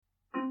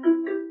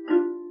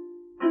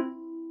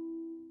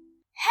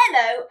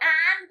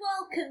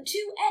welcome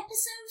to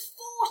episode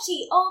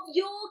 40 of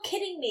You're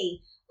Kidding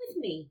Me, with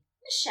me,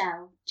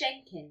 Michelle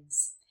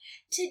Jenkins.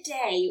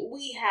 Today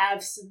we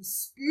have some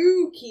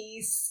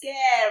spooky,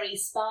 scary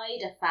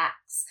spider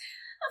facts.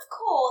 Of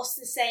course,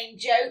 the same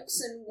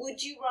jokes and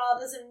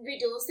would-you-rathers and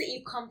riddles that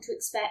you've come to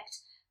expect,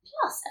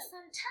 plus a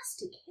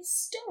fantastic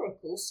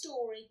historical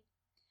story.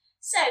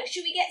 So,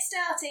 should we get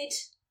started?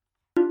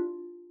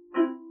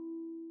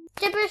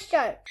 Gibberish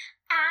joke.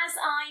 As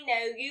I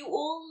know you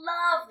all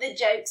love the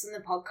jokes on the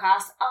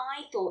podcast,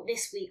 I thought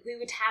this week we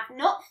would have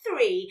not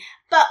 3,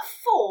 but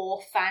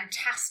 4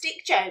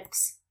 fantastic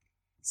jokes.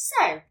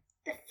 So,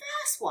 the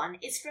first one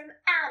is from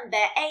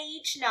Amber,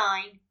 age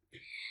 9,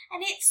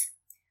 and it's,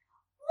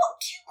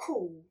 what do you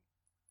call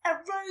a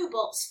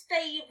robot's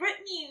favourite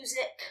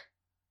music?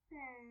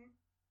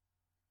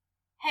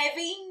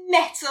 Heavy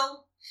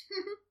metal.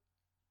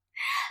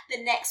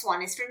 The next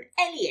one is from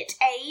Elliot,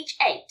 age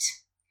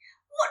 8.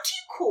 What do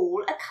you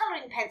call a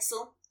colouring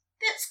pencil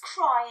that's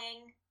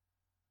crying?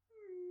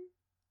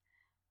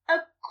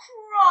 A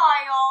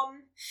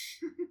crayon.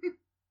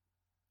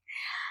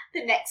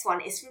 The next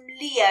one is from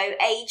Leo,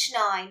 age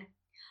 9.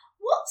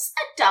 What's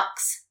a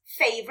duck's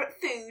favourite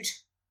food?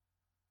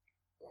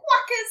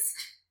 Quackers.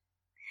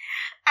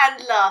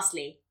 And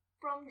lastly,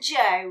 from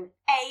Joe,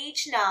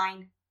 age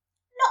 9.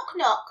 Knock,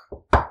 knock.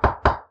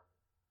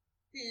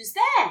 Who's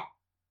there?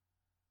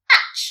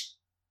 Atch.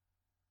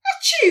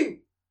 Achoo.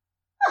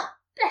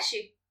 Bless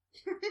you.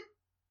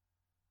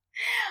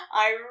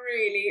 I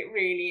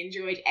really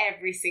enjoyed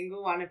every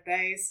single one of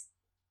those.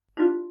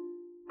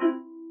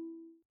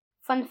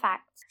 Fun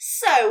fact.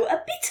 So,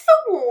 a bit of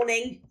a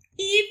warning.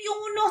 If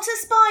you're not a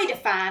spider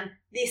fan,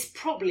 this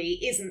probably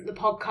isn't the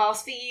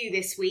podcast for you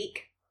this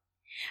week.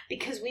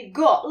 Because we've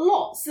got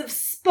lots of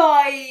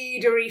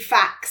spidery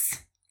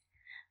facts.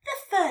 The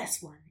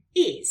first one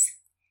is,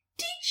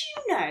 did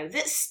you know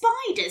that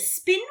spiders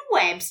spin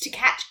webs to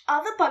catch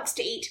other bugs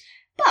to eat,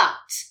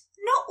 but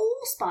not all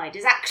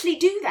spiders actually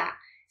do that?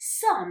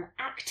 Some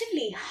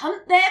actively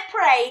hunt their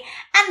prey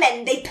and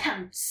then they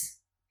pounce.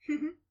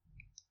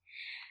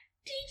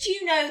 Did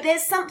you know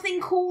there's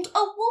something called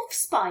a wolf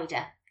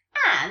spider?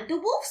 And the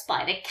wolf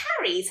spider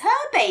carries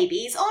her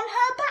babies on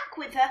her back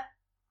with her.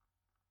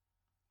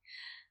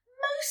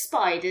 Most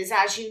spiders,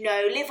 as you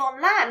know, live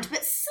on land,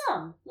 but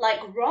some,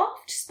 like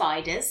raft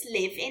spiders,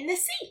 live in the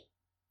sea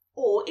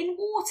or in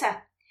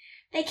water.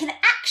 They can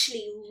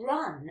actually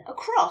run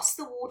across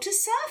the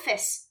water's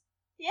surface.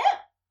 Yeah.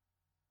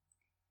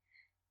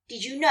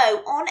 Did you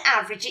know, on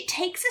average, it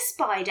takes a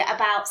spider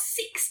about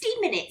 60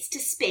 minutes to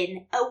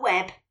spin a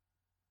web?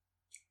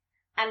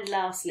 And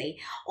lastly,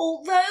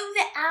 although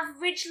the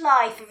average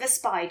life of a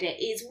spider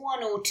is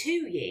 1 or 2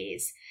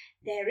 years,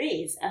 there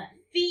is a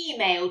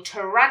female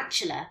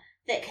tarantula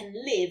that can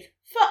live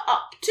for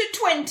up to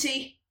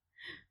 20.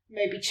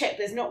 Maybe check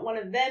there's not one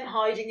of them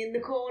hiding in the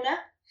corner.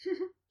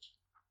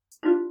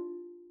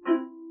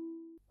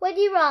 Would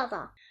you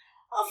rather?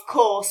 Of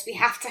course, we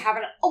have to have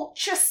an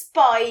ultra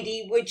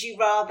spidey would you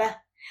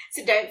rather.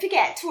 So don't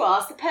forget to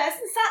ask the person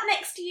sat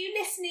next to you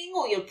listening,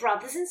 or your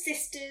brothers and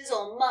sisters,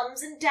 or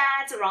mums and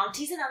dads, or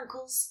aunties and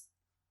uncles.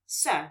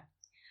 So,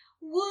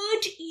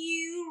 would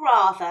you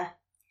rather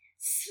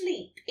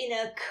sleep in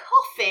a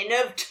coffin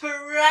of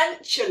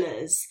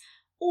tarantulas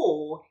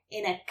or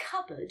in a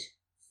cupboard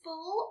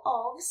full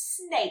of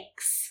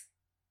snakes?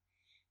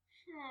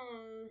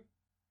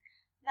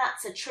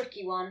 That's a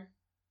tricky one.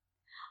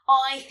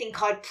 I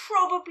think I'd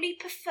probably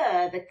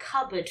prefer the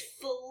cupboard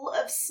full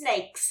of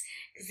snakes,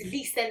 because at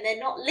least then they're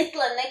not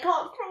little and they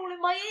can't crawl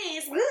in my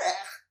ears. Ugh.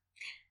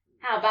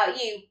 How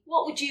about you?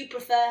 What would you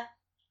prefer?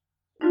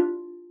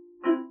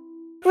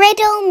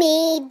 Riddle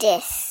me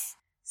this.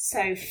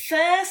 So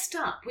first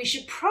up, we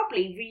should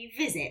probably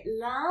revisit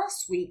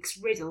last week's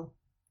riddle.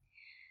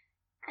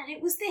 And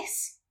it was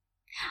this.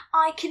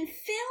 I can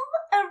fill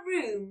a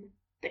room,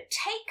 but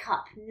take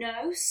up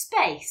no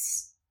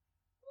space.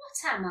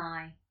 What am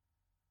I?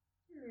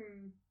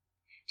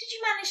 Did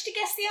you manage to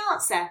guess the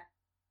answer?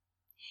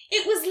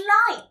 It was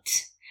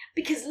light,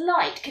 because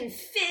light can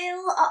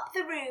fill up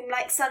the room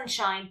like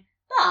sunshine,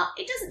 but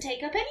it doesn't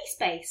take up any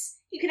space.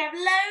 You can have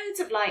loads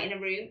of light in a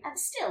room and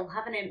still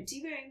have an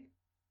empty room.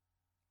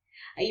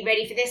 Are you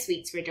ready for this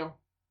week's riddle?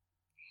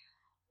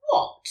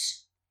 What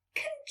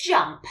can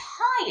jump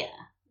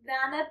higher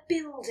than a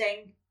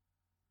building?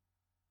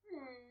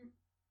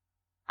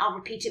 I'll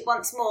repeat it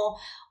once more.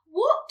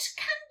 What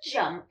can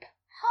jump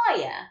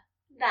higher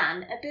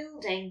than a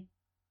building?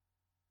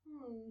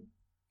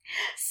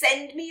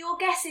 Send me your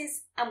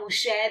guesses and we'll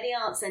share the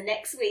answer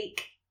next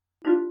week.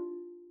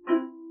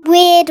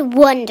 Weird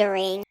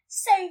wondering.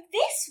 So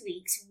this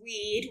week's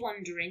Weird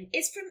Wondering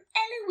is from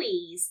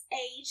Eloise,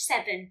 age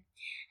 7,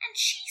 and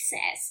she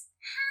says,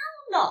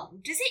 how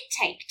long does it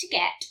take to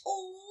get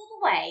all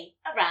the way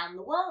around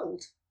the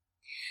world?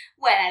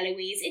 Well,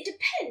 Eloise, it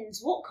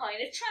depends what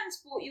kind of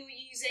transport you're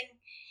using.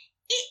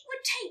 It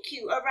would take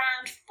you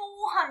around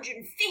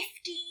 415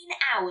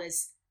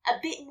 hours, a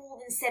bit more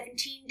than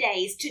 17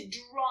 days, to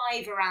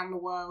drive around the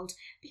world,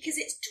 because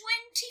it's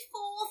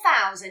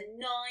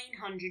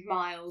 24,900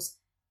 miles,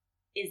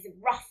 is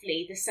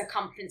roughly the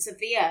circumference of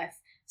the Earth,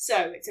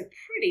 so it's a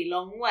pretty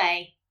long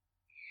way.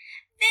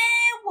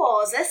 There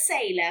was a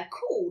sailor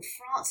called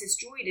Francis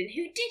Droyden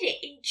who did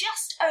it in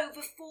just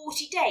over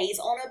 40 days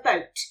on a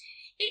boat.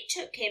 It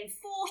took him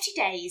 40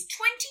 days,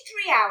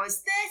 23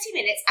 hours, 30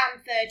 minutes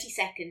and 30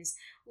 seconds,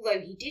 although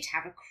he did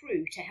have a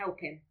crew to help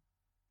him.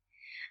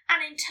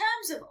 And in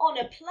terms of on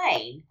a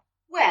plane,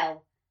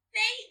 well,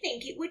 they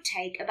think it would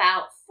take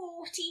about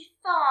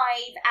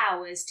 45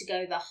 hours to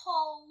go the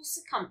whole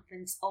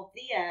circumference of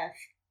the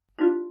Earth.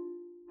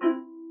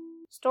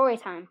 Story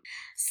time.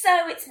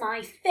 So it's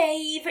my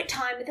favourite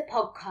time of the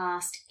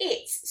podcast.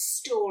 It's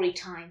story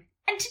time.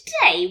 And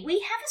today we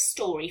have a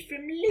story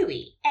from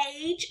Louis,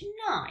 age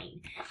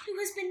 9, who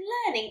has been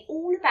learning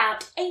all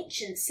about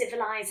ancient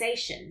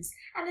civilisations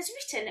and has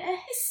written a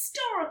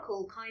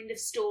historical kind of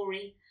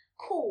story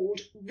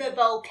called The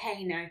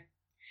Volcano.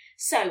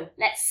 So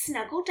let's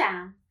snuggle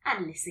down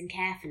and listen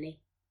carefully.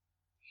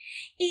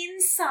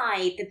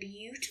 Inside the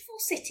beautiful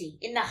city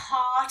in the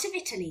heart of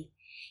Italy,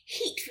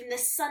 heat from the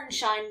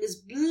sunshine was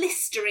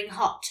blistering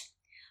hot.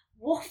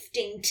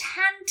 Wafting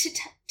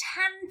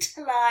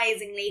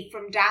tantalisingly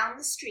from down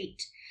the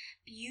street,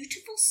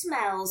 beautiful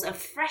smells of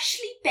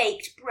freshly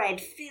baked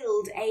bread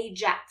filled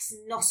Ajax's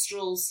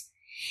nostrils.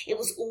 It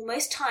was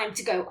almost time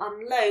to go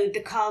unload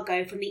the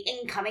cargo from the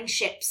incoming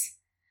ships.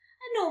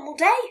 A normal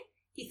day,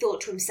 he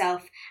thought to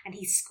himself, and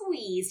he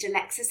squeezed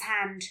Alexa's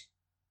hand.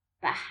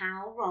 But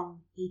how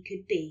wrong he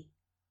could be.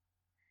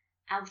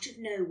 Out of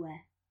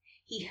nowhere,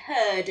 he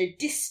heard a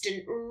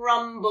distant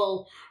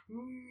rumble.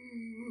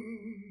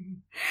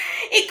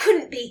 It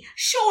couldn't be,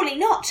 surely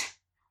not.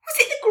 Was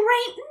it the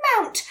great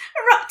mount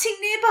erupting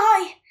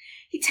nearby?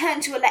 He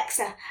turned to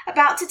Alexa,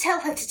 about to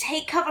tell her to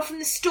take cover from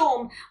the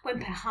storm, when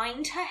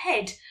behind her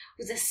head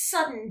was a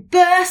sudden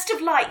burst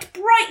of light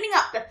brightening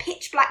up the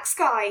pitch-black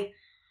sky.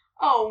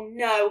 Oh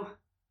no!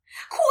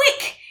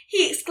 Quick!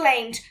 He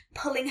exclaimed,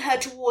 pulling her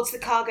towards the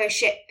cargo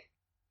ship.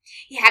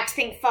 He had to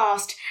think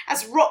fast,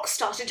 as rocks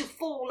started to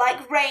fall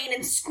like rain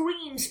and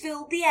screams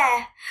filled the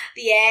air.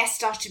 The air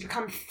started to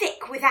become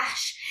thick with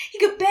ash. He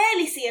could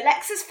barely see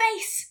Alexa's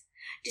face.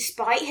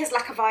 Despite his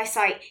lack of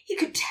eyesight, he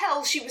could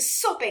tell she was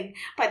sobbing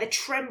by the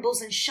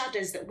trembles and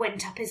shudders that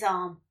went up his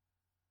arm.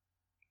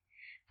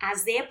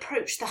 As they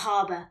approached the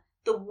harbour,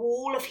 the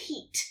wall of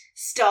heat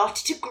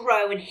started to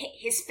grow and hit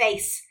his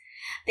face.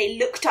 They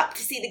looked up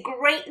to see the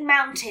great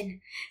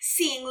mountain,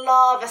 seeing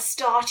lava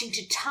starting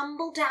to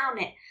tumble down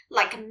it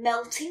like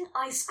melting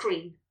ice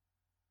cream.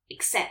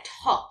 Except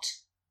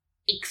hot.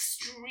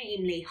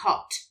 Extremely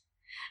hot.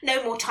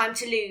 No more time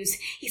to lose.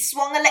 He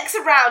swung Alexa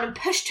round and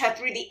pushed her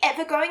through the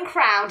ever-going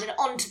crowd and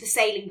onto the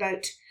sailing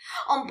boat.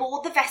 On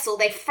board the vessel,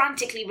 they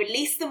frantically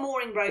released the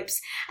mooring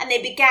ropes and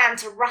they began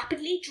to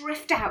rapidly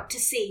drift out to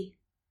sea.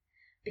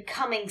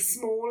 Becoming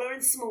smaller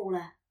and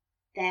smaller,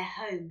 their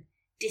home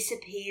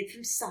disappeared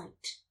from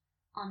sight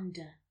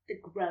under the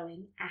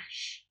growing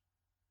ash.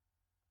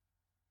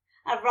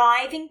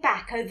 Arriving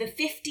back over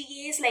 50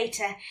 years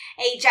later,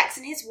 Ajax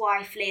and his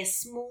wife lay a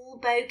small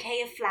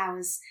bouquet of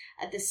flowers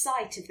at the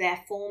site of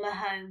their former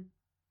home.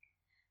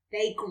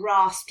 They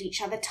grasped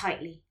each other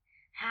tightly.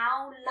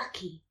 How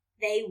lucky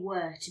they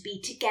were to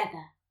be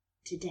together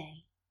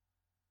today.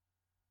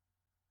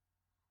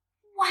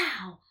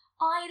 Wow,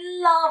 I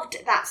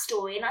loved that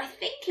story, and I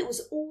think it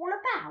was all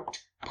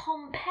about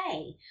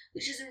Pompeii,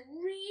 which is a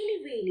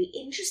really, really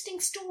interesting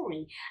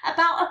story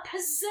about a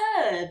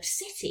preserved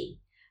city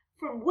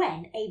from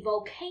when a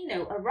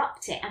volcano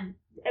erupted and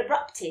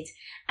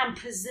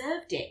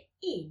preserved it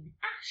in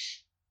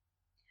ash.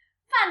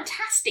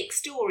 Fantastic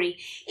story.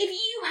 If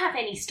you have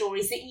any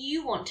stories that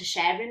you want to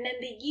share,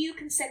 remember you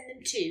can send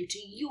them to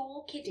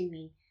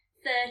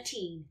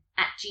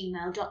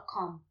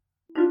yourkiddingme13@gmail.com.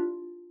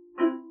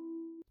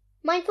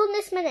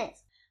 Mindfulness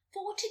Minutes.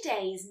 For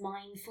today's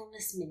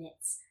Mindfulness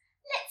Minutes,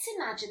 let's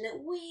imagine that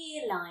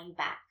we're lying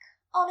back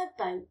on a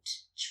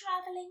boat,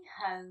 travelling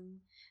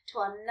home to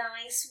our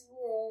nice,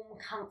 warm,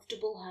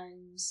 comfortable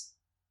homes.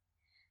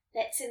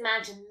 Let's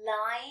imagine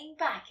lying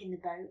back in the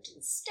boat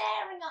and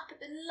staring up at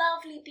the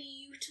lovely,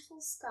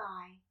 beautiful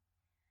sky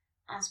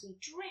as we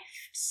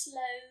drift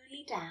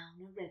slowly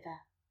down a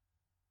river.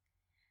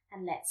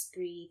 And let's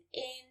breathe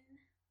in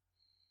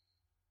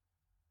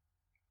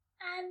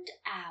and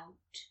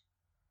out.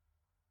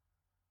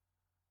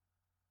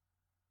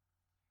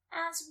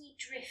 As we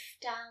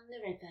drift down the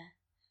river,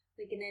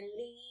 we're going to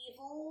leave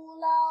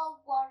all our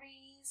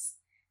worries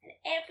and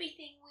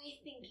everything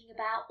we're thinking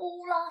about,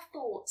 all our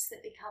thoughts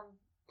that become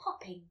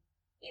popping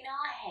in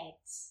our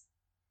heads.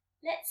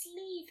 Let's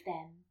leave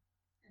them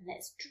and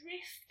let's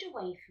drift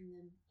away from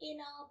them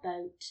in our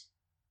boat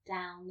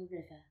down the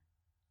river.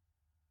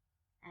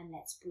 And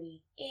let's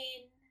breathe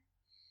in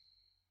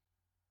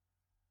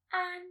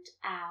and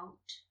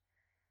out.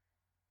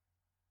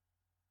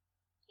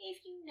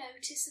 If you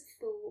notice a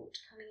thought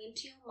coming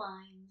into your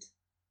mind,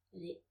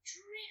 let it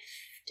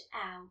drift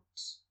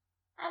out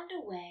and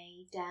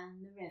away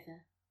down the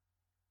river.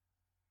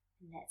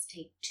 And let's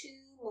take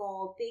 2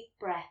 more big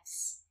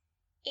breaths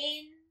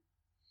in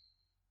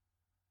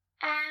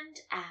and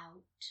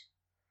out.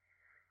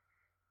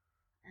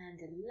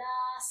 And a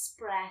last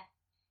breath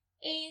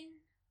in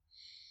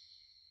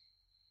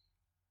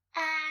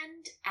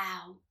and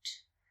out.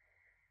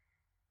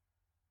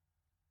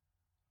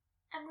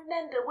 And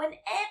remember,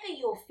 whenever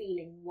you're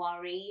feeling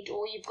worried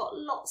or you've got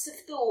lots of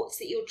thoughts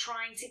that you're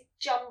trying to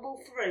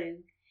jumble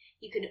through,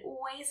 you can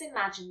always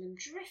imagine them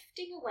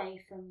drifting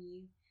away from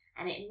you,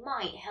 and it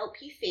might help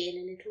you feel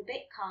a little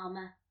bit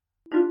calmer.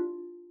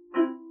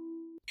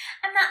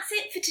 And that's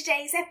it for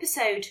today's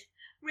episode.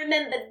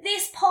 Remember,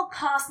 this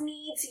podcast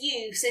needs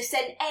you, so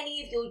send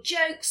any of your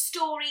jokes,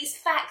 stories,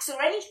 facts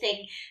or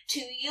anything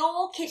to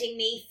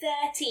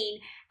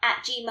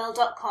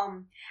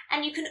yourkiddingme13@gmail.com.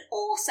 And you can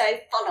also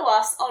follow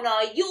us on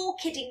our You're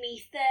Kidding Me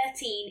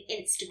 13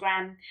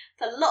 Instagram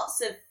for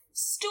lots of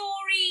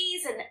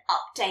stories and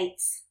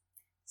updates.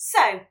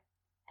 So,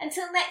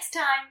 until next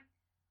time,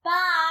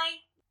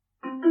 bye!